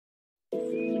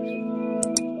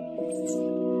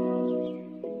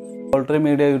Poultry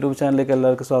Media YouTube channel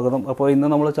എല്ലാവർക്കും സ്വാഗതം. അപ്പോൾ ഇന്ന്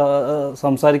നമ്മൾ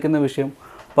സംസാരിക്കുന്ന വിഷയം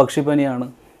പക്ഷിപ്പനിയാണ്.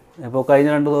 അപ്പോൾ കഴിഞ്ഞ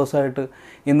 2 ദിവസമായിട്ട്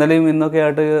ഇന്നലെയും ഇന്നൊക്കെ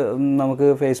ആയിട്ട് നമുക്ക്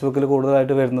ഫേസ്ബുക്കിൽ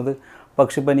കൂടുതലായിട്ട് വരുന്നത്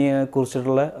പക്ഷിപ്പനിയെ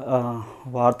കുറിച്ചിട്ടുള്ള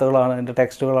വാർത്തകളാണ്, അതിൻ്റെ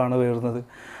ടെക്സ്റ്റുകളാണ് വരുന്നത്.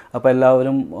 അപ്പോൾ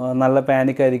എല്ലാവരും നല്ല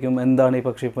പാനിക് ആയിരിക്കും. എന്താണ് ഈ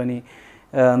പക്ഷിപ്പനി,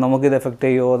 നമുക്കിത് എഫക്റ്റ്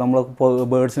ചെയ്യുമോ, നമ്മൾ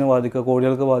ബേഡ്സിനെ ബാധിക്കുമോ,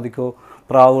 കോഴികൾക്ക് ബാധിക്കുമോ,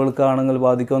 പ്രാവുകൾക്കാണെങ്കിൽ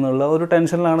ബാധിക്കുമോ എന്നുള്ള ഒരു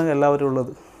ടെൻഷനിലാണ് എല്ലാവരും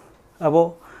ഉള്ളത്. അപ്പോൾ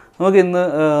നമുക്ക് ഇന്ന്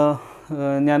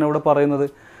ഞാനിവിടെ പറയുന്നത്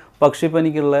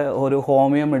പക്ഷിപ്പനിക്കുള്ള ഒരു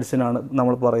ഹോമിയോ മെഡിസിനാണ്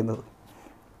നമ്മൾ പറയുന്നത്.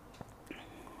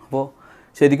 അപ്പോൾ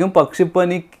ശരിക്കും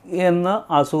പക്ഷിപ്പനി എന്ന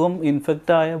അസുഖം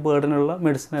ഇൻഫെക്റ്റായ ബേർഡിനുള്ള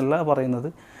മെഡിസിനല്ല പറയുന്നത്.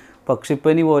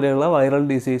 പക്ഷിപ്പനി പോലെയുള്ള വൈറൽ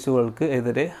ഡിസീസുകൾക്ക്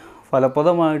എതിരെ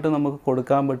ഫലപ്രദമായിട്ട് നമുക്ക്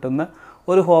കൊടുക്കാൻ പറ്റുന്ന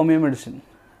ഒരു ഹോമിയോ മെഡിസിൻ,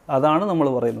 അതാണ് നമ്മൾ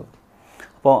പറയുന്നത്.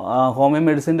 അപ്പോൾ ഹോമിയോ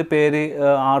മെഡിസിൻ്റെ പേര്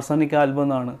ആർസനിക് ആൽബ്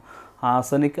എന്നാണ്.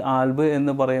 ആർസനിക് ആൽബ്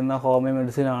എന്ന് പറയുന്ന ഹോമിയോ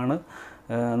മെഡിസിനാണ്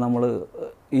നമ്മൾ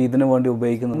ഇതിനു വേണ്ടി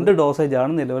ഉപയോഗിക്കുന്നത്. 2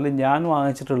 ഡോസേജാണ് നിലവിൽ ഞാൻ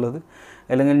വാങ്ങിച്ചിട്ടുള്ളത്,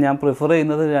 അല്ലെങ്കിൽ ഞാൻ പ്രിഫർ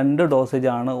ചെയ്യുന്നത് 2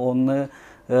 ഡോസേജാണ്. ഒന്ന്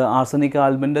ആർസനിക്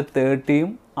ആൽബിൻ്റെ 30ഉം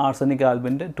ആർസനിക്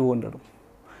ആൽബിൻ്റെ 200ഉം.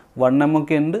 1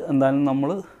 ഒക്കെ ഉണ്ട്, എന്തായാലും നമ്മൾ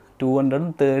 200ഉം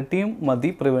 30ഉം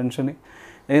മതി പ്രിവെൻഷന്.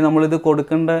 ഇനി നമ്മളിത്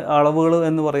കൊടുക്കേണ്ട അളവുകൾ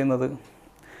എന്ന് പറയുന്നത്,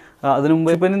 അതിനു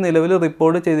മുമ്പ് ഇപ്പം നിലവിൽ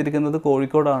റിപ്പോർട്ട് ചെയ്തിരിക്കുന്നത്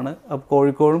കോഴിക്കോടാണ്. അപ്പോൾ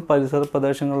കോഴിക്കോടും പരിസര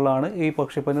പ്രദേശങ്ങളിലാണ് ഈ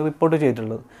പക്ഷിപ്പനി റിപ്പോർട്ട്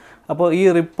ചെയ്തിട്ടുള്ളത്. അപ്പോൾ ഈ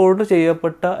റിപ്പോർട്ട്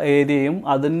ചെയ്യപ്പെട്ട ഏരിയയും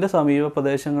അതിൻ്റെ സമീപ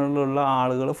പ്രദേശങ്ങളിലുള്ള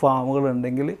ആളുകൾ,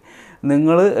 ഫാമുകളുണ്ടെങ്കിൽ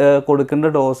നിങ്ങൾ കൊടുക്കേണ്ട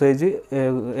ഡോസേജ്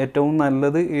ഏറ്റവും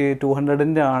നല്ലത് ഈ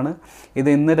 200ൻ്റെ ആണ്. ഇത്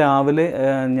ഇന്ന് രാവിലെ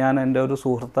ഞാൻ എൻ്റെ ഒരു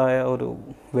സുഹൃത്തായ ഒരു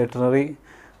വെറ്ററിനറി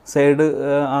സൈഡ്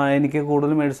എനിക്ക്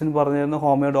കൂടുതൽ മെഡിസിൻ പറഞ്ഞു തരുന്ന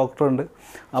ഹോമിയോ ഡോക്ടറുണ്ട്.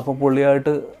 അപ്പോൾ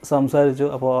പുള്ളിയായിട്ട് സംസാരിച്ചു.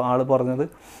 അപ്പോൾ ആൾ പറഞ്ഞത്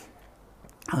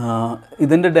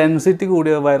ഇതിൻ്റെ ഡെൻസിറ്റി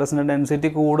കൂടിയ, വൈറസിൻ്റെ ഡെൻസിറ്റി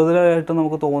കൂടുതലായിട്ട്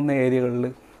നമുക്ക് തോന്നുന്ന ഏരിയകളിൽ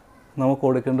നമുക്ക്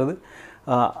കൊടുക്കേണ്ടത്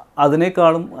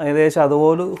അതിനേക്കാളും ഏകദേശം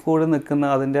അതുപോലെ കൂടി നിൽക്കുന്ന,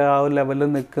 അതിൻ്റെ ആ ഒരു ലെവലിൽ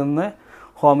നിൽക്കുന്ന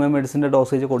ഹോമിയോ മെഡിസിൻ്റെ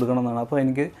ഡോസേജ് കൊടുക്കണം എന്നാണ്. അപ്പോൾ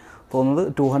എനിക്ക് തോന്നുന്നത്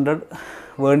 200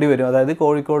 വേണ്ടി വരും. അതായത്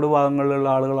കോഴിക്കോട് ഭാഗങ്ങളിലുള്ള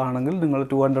ആളുകളാണെങ്കിൽ നിങ്ങൾ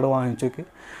 200 വാങ്ങിച്ചേക്ക്.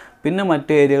 പിന്നെ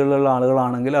മറ്റ് ഏരിയകളിലുള്ള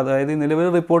ആളുകളാണെങ്കിൽ, അതായത് നിലവിൽ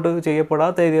റിപ്പോർട്ട്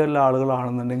ചെയ്യപ്പെടാത്ത ഏരിയയിലുള്ള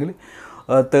ആളുകളാണെന്നുണ്ടെങ്കിൽ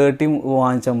 30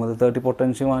 വാങ്ങിച്ചാൽ മതി, 30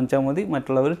 പൊട്ടൻഷ്യൽ വാങ്ങിച്ചാൽ മതി.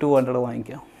 മറ്റുള്ളവർ 200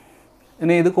 വാങ്ങിക്കാം.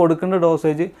 ഇനി ഇത് കൊടുക്കേണ്ട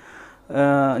ഡോസേജ്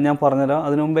ഞാൻ പറഞ്ഞുതരാം.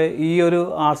 അതിനു മുമ്പേ ഈ ഒരു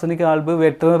ആർസനിക് ആൽബ്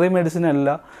വെറ്ററിനറി മെഡിസിൻ അല്ല.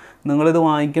 നിങ്ങളിത്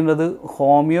വാങ്ങിക്കേണ്ടത്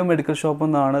ഹോമിയോ മെഡിക്കൽ ഷോപ്പിൽ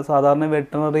നിന്നാണ്. സാധാരണ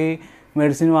വെറ്ററിനറി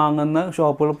മെഡിസിൻ വാങ്ങുന്ന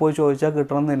ഷോപ്പുകളിൽ പോയി ചോദിച്ചാൽ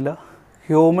കിട്ടണമെന്നില്ല.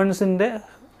 ഹ്യൂമൻ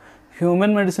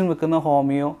മെഡിസിൻ വെക്കുന്ന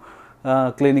ഹോമിയോ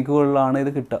ക്ലിനിക്കുകളിലാണ്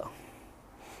ഇത് കിട്ടുക.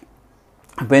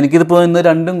 അപ്പോൾ എനിക്കിതിപ്പോൾ ഇന്ന്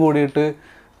 2ഉം കൂടിയിട്ട്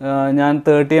ഞാൻ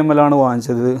 30 ml ആണ്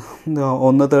വാങ്ങിച്ചത്.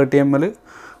 ഒന്ന് 30 ml,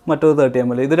 മറ്റൊരു 30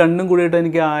 ml. ഇത് 2ഉം കൂടിയിട്ട്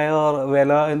എനിക്ക് ആയ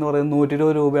വില എന്ന് പറയുന്നത്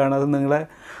 120 രൂപയാണ്. അത് നിങ്ങളെ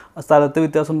സ്ഥലത്ത്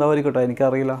വ്യത്യാസം ഉണ്ടാവുമായിരിക്കും കേട്ടോ,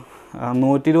 എനിക്കറിയില്ല.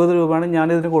 120 രൂപയാണ്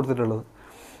ഞാനിതിന് കൊടുത്തിട്ടുള്ളത്.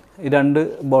 ഈ 2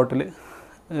 ബോട്ടിൽ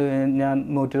ഞാൻ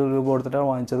 120 രൂപ കൊടുത്തിട്ടാണ്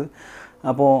വാങ്ങിച്ചത്.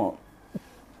 അപ്പോൾ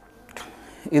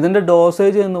ഇതിൻ്റെ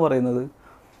ഡോസേജ് എന്ന് പറയുന്നത്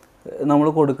നമ്മൾ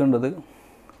കൊടുക്കേണ്ടത്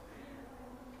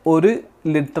 1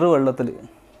 ലിറ്റർ വെള്ളത്തിൽ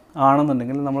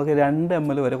ആണെന്നുണ്ടെങ്കിൽ നമ്മൾക്ക് 2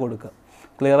 ml വരെ കൊടുക്കുക.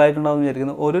 ക്ലിയർ ആയിട്ടുണ്ടാകുമെന്ന്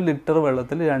വിചാരിക്കുന്നു. 1 ലിറ്റർ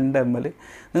വെള്ളത്തിൽ 2 ml.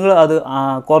 നിങ്ങൾ അത്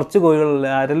കുറച്ച് കോഴികളിൽ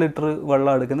 1/2 ലിറ്റർ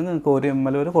വെള്ളം എടുക്കുന്നത് നിങ്ങൾക്ക് 1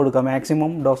 ml വരെ കൊടുക്കാം.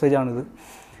 മാക്സിമം ഡോസേജാണിത്.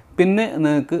 പിന്നെ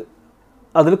നിങ്ങൾക്ക്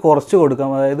അതിൽ കുറച്ച് കൊടുക്കാം.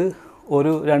 അതായത്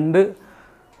ഒരു 2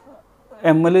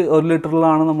 ml 1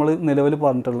 ലിറ്ററിലാണ് നമ്മൾ നിലവിൽ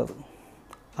പറഞ്ഞിട്ടുള്ളത്.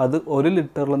 അത് 1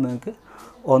 ലിറ്ററിൽ നിങ്ങൾക്ക്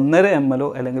 1.5 ml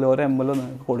അല്ലെങ്കിൽ 1 ml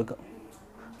നിങ്ങൾക്ക് കൊടുക്കാം.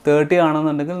 30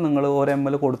 ആണെന്നുണ്ടെങ്കിൽ നിങ്ങൾ 1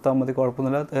 ml കൊടുത്താൽ മതി,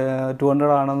 കുഴപ്പമൊന്നുമില്ല.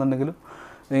 200 ആണെന്നുണ്ടെങ്കിലും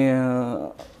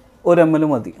 1 ml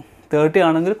മതി. 30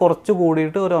 ആണെങ്കിൽ കുറച്ച്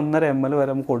കൂടിയിട്ട് ഒരു 1.5 ml വരെ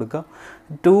നമുക്ക് കൊടുക്കാം.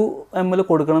 2 ml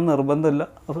കൊടുക്കണം നിർബന്ധമില്ല.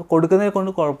 അപ്പോൾ കൊടുക്കുന്നതിനെ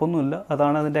കൊണ്ട് കുഴപ്പമൊന്നുമില്ല.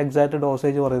 അതാണ് അതിൻ്റെ എക്സാക്റ്റ്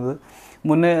ഡോസേജ് പറയുന്നത്.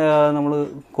 മുന്നേ നമ്മൾ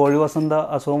കോഴി വസന്ത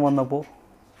അസുഖം വന്നപ്പോൾ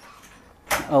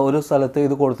ഒരു സ്ഥലത്ത്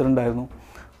ഇത് കൊടുത്തിട്ടുണ്ടായിരുന്നു.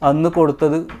 അന്ന്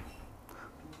കൊടുത്തത്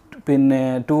പിന്നെ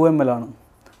 2 ml ആണ്.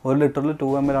 1 ലിറ്ററിൽ 2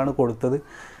 ml ആണ് കൊടുത്തത്.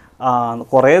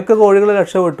 കുറേയൊക്കെ കോഴികൾ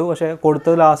രക്ഷപ്പെട്ടു, പക്ഷേ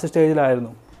കൊടുത്തത് ലാസ്റ്റ്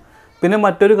സ്റ്റേജിലായിരുന്നു. പിന്നെ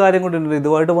മറ്റൊരു കാര്യം കൂടി ഉണ്ട്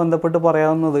ഇതുമായിട്ട് ബന്ധപ്പെട്ട്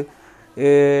പറയാവുന്നത്.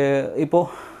 ഇപ്പോൾ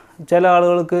ചില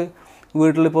ആളുകൾക്ക്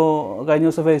വീട്ടിലിപ്പോൾ കഴിഞ്ഞ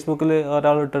ദിവസം ഫേസ്ബുക്കിൽ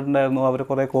ഒരാൾ ഇട്ടിട്ടുണ്ടായിരുന്നു, അവർ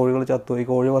കുറേ കോഴികൾ ചത്തുപോയി,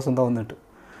 കോഴി വസന്ത വന്നിട്ട്.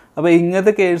 അപ്പോൾ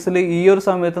ഇങ്ങനത്തെ കേസിൽ ഈ ഒരു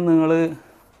സമയത്ത് നിങ്ങൾ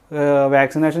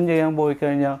വാക്സിനേഷൻ ചെയ്യാൻ പോയി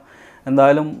കഴിഞ്ഞാൽ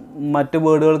എന്തായാലും മറ്റ്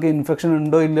ബേർഡുകൾക്ക് ഇൻഫെക്ഷൻ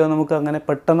ഉണ്ടോ ഇല്ലയോ നമുക്ക് അങ്ങനെ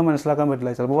പെട്ടെന്ന് മനസ്സിലാക്കാൻ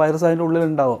പറ്റില്ല. ചിലപ്പോൾ വൈറസ് അതിൻ്റെ ഉള്ളിൽ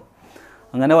ഉണ്ടാവും.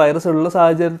 അങ്ങനെ വൈറസ് ഉള്ള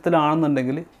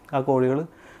സാഹചര്യത്തിലാണെന്നുണ്ടെങ്കിൽ ആ കോഴികൾ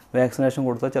വാക്സിനേഷൻ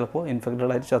കൊടുത്താൽ ചിലപ്പോൾ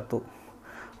ഇൻഫെക്റ്റഡ് ആയിട്ട് ചത്തു.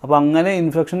 അപ്പോൾ അങ്ങനെ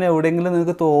ഇൻഫെക്ഷൻ എവിടെയെങ്കിലും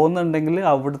നിങ്ങൾക്ക് തോന്നുന്നുണ്ടെങ്കിൽ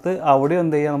അവിടെ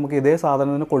എന്ത് ചെയ്യുക, നമുക്ക് ഇതേ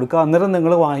സാധനത്തിന് കൊടുക്കുക. അന്നേരം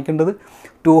നിങ്ങൾ വാങ്ങിക്കേണ്ടത്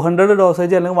 200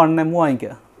 ഡോസേജ് അല്ലെങ്കിൽ 1 ml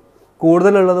വാങ്ങിക്കുക,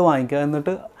 കൂടുതലുള്ളത് വാങ്ങിക്കുക.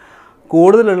 എന്നിട്ട്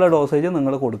കൂടുതലുള്ള ഡോസേജ്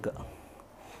നിങ്ങൾ കൊടുക്കുക.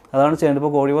 അതാണ് ചെയ്യേണ്ടത്.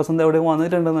 ഇപ്പോൾ കോഴി വസന്ത എവിടെയും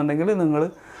വന്നിട്ടുണ്ടെന്നുണ്ടെങ്കിൽ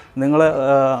നിങ്ങളെ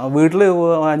വീട്ടിൽ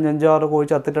 5-6 കോഴി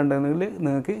ചത്തിട്ടുണ്ടെങ്കിൽ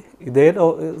നിങ്ങൾക്ക് ഇതേ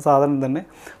സാധനം തന്നെ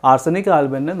ആർസനിക്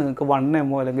ആൽബിനെ നിങ്ങൾക്ക് 1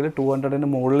 ml അല്ലെങ്കിൽ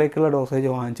 200 മുകളിലേക്കുള്ള ഡോസേജ്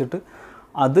വാങ്ങിച്ചിട്ട്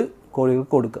അത്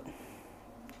കോഴികൾക്ക് കൊടുക്കുക.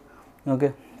 ഓക്കെ.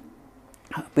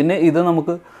 പിന്നെ ഇത്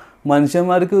നമുക്ക്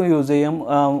മനുഷ്യന്മാർക്ക് യൂസ് ചെയ്യാം,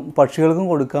 പക്ഷികൾക്കും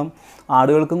കൊടുക്കാം,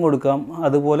 ആടുകൾക്കും കൊടുക്കാം,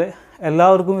 അതുപോലെ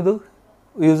എല്ലാവർക്കും ഇത്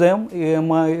യൂസ് ചെയ്യാം.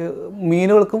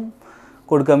 മീനുകൾക്കും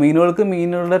കൊടുക്കാം.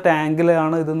 മീനുകളുടെ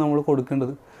ടാങ്കിലാണ് ഇത് നമ്മൾ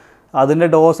കൊടുക്കേണ്ടത്. അതിൻ്റെ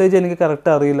ഡോസേജ് എനിക്ക് കറക്റ്റ്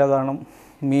അറിയില്ല, കാരണം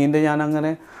മീനിൻ്റെ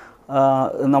ഞാനങ്ങനെ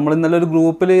നമ്മൾ ഇന്നലെ ഒരു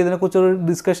ഗ്രൂപ്പിൽ ഇതിനെക്കുറിച്ചൊരു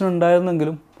ഡിസ്കഷൻ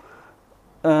ഉണ്ടായിരുന്നെങ്കിലും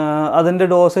അതിൻ്റെ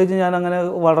ഡോസേജ് ഞാനങ്ങനെ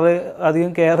വളരെ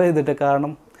അധികം കെയർ ചെയ്തിട്ട്,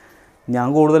 കാരണം ഞാൻ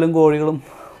കൂടുതലും കോഴികളും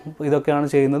ഇതൊക്കെയാണ്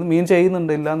ചെയ്യുന്നത്. മീൻ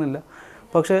ചെയ്യുന്നുണ്ട്, ഇല്ലയെന്നില്ല.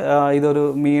 പക്ഷേ ഇതൊരു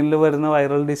മീനിൽ വരുന്ന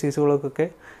വൈറൽ ഡിസീസുകൾക്കൊക്കെ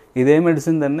ഇതേ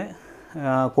മെഡിസിൻ തന്നെ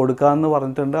കൊടുക്കാമെന്ന്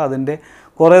പറഞ്ഞിട്ടുണ്ട്. അതിൻ്റെ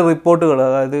കുറേ റിപ്പോർട്ടുകൾ,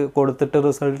 അതായത് കൊടുത്തിട്ട്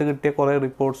റിസൾട്ട് കിട്ടിയ കുറേ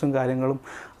റിപ്പോർട്ട്സും കാര്യങ്ങളും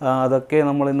അതൊക്കെ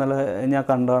നമ്മൾ ഇന്നലെ ഞാൻ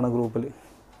കണ്ടതാണ് ഗ്രൂപ്പിൽ.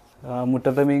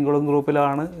 മുറ്റത്തെ മീൻകുളം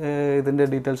ഗ്രൂപ്പിലാണ് ഇതിൻ്റെ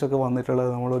ഡീറ്റെയിൽസൊക്കെ വന്നിട്ടുള്ളത്.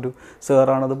 നമ്മളൊരു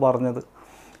സാറാണത് പറഞ്ഞത്.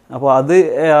 അപ്പോൾ അത്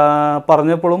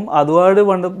പറഞ്ഞപ്പോഴും അതുമായിട്ട്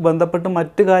ബന്ധപ്പെട്ട്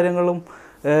മറ്റ് കാര്യങ്ങളും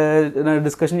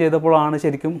ഡിസ്കഷൻ ചെയ്തപ്പോഴാണ്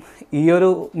ശരിക്കും ഈ ഒരു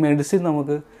മെഡിസിൻ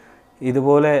നമുക്ക്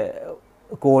ഇതുപോലെ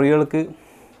കോഴികൾക്ക്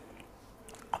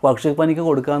പക്ഷിപ്പനിക്ക്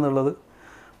കൊടുക്കുക എന്നുള്ളത്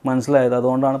മനസ്സിലായത്.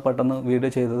 അതുകൊണ്ടാണ് പെട്ടെന്ന് വീഡിയോ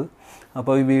ചെയ്തത്.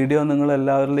 അപ്പോൾ ഈ വീഡിയോ നിങ്ങൾ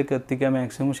എല്ലാവരിലേക്ക് എത്തിക്കാൻ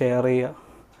മാക്സിമം ഷെയർ ചെയ്യുക.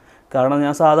 കാരണം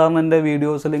ഞാൻ സാധാരണ എൻ്റെ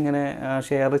വീഡിയോസിൽ ഇങ്ങനെ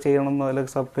ഷെയർ ചെയ്യണമെന്നോ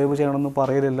അല്ലെങ്കിൽ സബ്സ്ക്രൈബ് ചെയ്യണമെന്നോ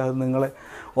പറയലില്ല. അത് നിങ്ങളെ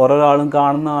ഓരോ ആളും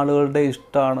കാണുന്ന ആളുകളുടെ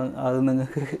ഇഷ്ടമാണ്. അത്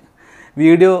നിങ്ങൾക്ക്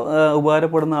വീഡിയോ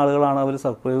ഉപകാരപ്പെടുന്ന ആളുകളാണ് അവർ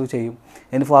സബ്സ്ക്രൈബ് ചെയ്യും.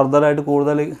 ഇനി ഫർദറായിട്ട്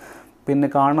കൂടുതൽ പിന്നെ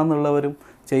കാണണം എന്നുള്ളവരും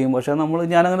ചെയ്യും. പക്ഷേ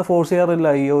ഞാനങ്ങനെ ഫോഴ്സ് ചെയ്യാറില്ല.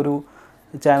 ഈ ഒരു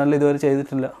ചാനൽ ഇതുവരെ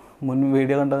ചെയ്തിട്ടില്ല. മുൻ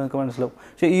വീഡിയോ കണ്ടാൽ നിങ്ങൾക്ക് മനസ്സിലാവും.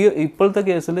 പക്ഷേ ഇപ്പോഴത്തെ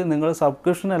കേസിൽ നിങ്ങൾ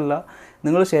സബ്സ്ക്രിപ്ഷനല്ല,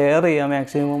 നിങ്ങൾ ഷെയർ ചെയ്യുക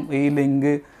മാക്സിമം. ഈ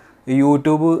ലിങ്ക്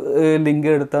യൂട്യൂബ് ലിങ്ക്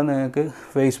എടുത്താൽ നിങ്ങൾക്ക്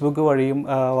ഫേസ്ബുക്ക് വഴിയും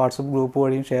വാട്സപ്പ് ഗ്രൂപ്പ്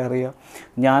വഴിയും ഷെയർ ചെയ്യുക.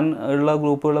 ഞാൻ ഉള്ള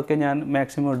ഗ്രൂപ്പുകളൊക്കെ ഞാൻ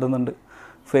മാക്സിമം ഇടുന്നുണ്ട്,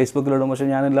 ഫേസ്ബുക്കിലിടും. പക്ഷേ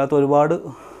ഞാനില്ലാത്ത ഒരുപാട്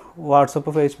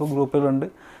വാട്സപ്പ് ഫേസ്ബുക്ക് ഗ്രൂപ്പുകളുണ്ട്.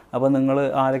 അപ്പോൾ നിങ്ങൾ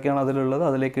ആരൊക്കെയാണ് അതിലുള്ളത്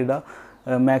അതിലേക്ക് ഇടുക.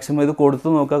 മാക്സിമം ഇത് കൊടുത്തു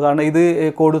നോക്കുക. കാരണം ഇത്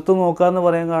കൊടുത്തു നോക്കുക എന്ന്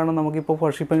പറയാൻ കാരണം നമുക്കിപ്പോൾ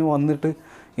പക്ഷിപ്പനി വന്നിട്ട്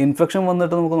ഇൻഫെക്ഷൻ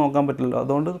വന്നിട്ട് നമുക്ക് നോക്കാൻ പറ്റില്ലല്ലോ.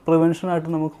 അതുകൊണ്ട് പ്രിവെൻഷനായിട്ട്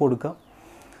നമുക്ക് കൊടുക്കാം.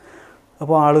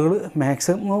 അപ്പോൾ ആളുകൾ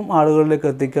മാക്സിമം ആളുകളിലേക്ക്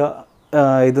എത്തിക്കുക.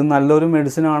 ഇത് നല്ലൊരു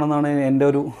മെഡിസിൻ ആണെന്നാണ് എൻ്റെ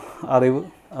ഒരു അറിവ്.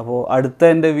 അപ്പോൾ അടുത്ത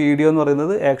എൻ്റെ വീഡിയോ എന്ന്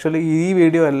പറയുന്നത് ആക്ച്വലി ഈ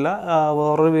വീഡിയോ അല്ല,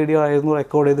 വേറൊരു വീഡിയോ ആയിരുന്നു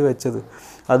റെക്കോർഡ് ചെയ്ത് വെച്ചത്.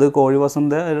 അത് കോഴി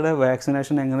വസന്തയുടെ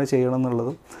വാക്സിനേഷൻ എങ്ങനെ ചെയ്യണം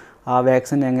എന്നുള്ളതും ആ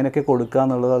വാക്സിൻ എങ്ങനെയൊക്കെ കൊടുക്കുക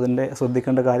എന്നുള്ളത് അതിൻ്റെ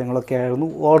ശ്രദ്ധിക്കേണ്ട കാര്യങ്ങളൊക്കെ ആയിരുന്നു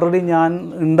ഓൾറെഡി ഞാൻ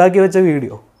ഉണ്ടാക്കി വെച്ച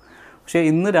വീഡിയോ. പക്ഷേ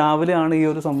ഇന്ന് രാവിലെയാണ് ഈ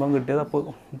ഒരു സംഭവം കിട്ടിയത്. അപ്പോൾ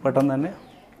പെട്ടെന്ന് തന്നെ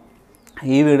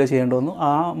ഈ വീഡിയോ ചെയ്യേണ്ടി വന്നു.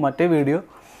 ആ മറ്റേ വീഡിയോ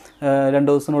 2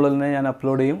 ദിവസത്തിനുള്ളിൽ തന്നെ ഞാൻ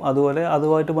അപ്ലോഡ് ചെയ്യും. അതുപോലെ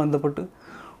അതുമായിട്ട് ബന്ധപ്പെട്ട്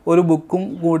ഒരു ബുക്കും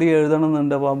കൂടി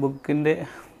എഴുതണമെന്നുണ്ട്. അപ്പോൾ ആ ബുക്കിൻ്റെ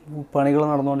പണികൾ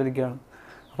നടന്നുകൊണ്ടിരിക്കുകയാണ്.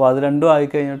 അപ്പോൾ അത് രണ്ടും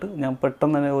ആയിക്കഴിഞ്ഞിട്ട് ഞാൻ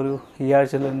പെട്ടെന്ന് തന്നെ ഈ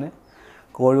ആഴ്ചയിൽ തന്നെ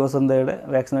കോഴി വസന്തയുടെ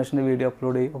വാക്സിനേഷൻ്റെ വീഡിയോ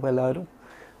അപ്ലോഡ് ചെയ്യും. അപ്പോൾ എല്ലാവരും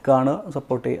കാണുക,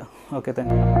 സപ്പോർട്ട് ചെയ്യുക. Okay,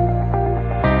 thank you.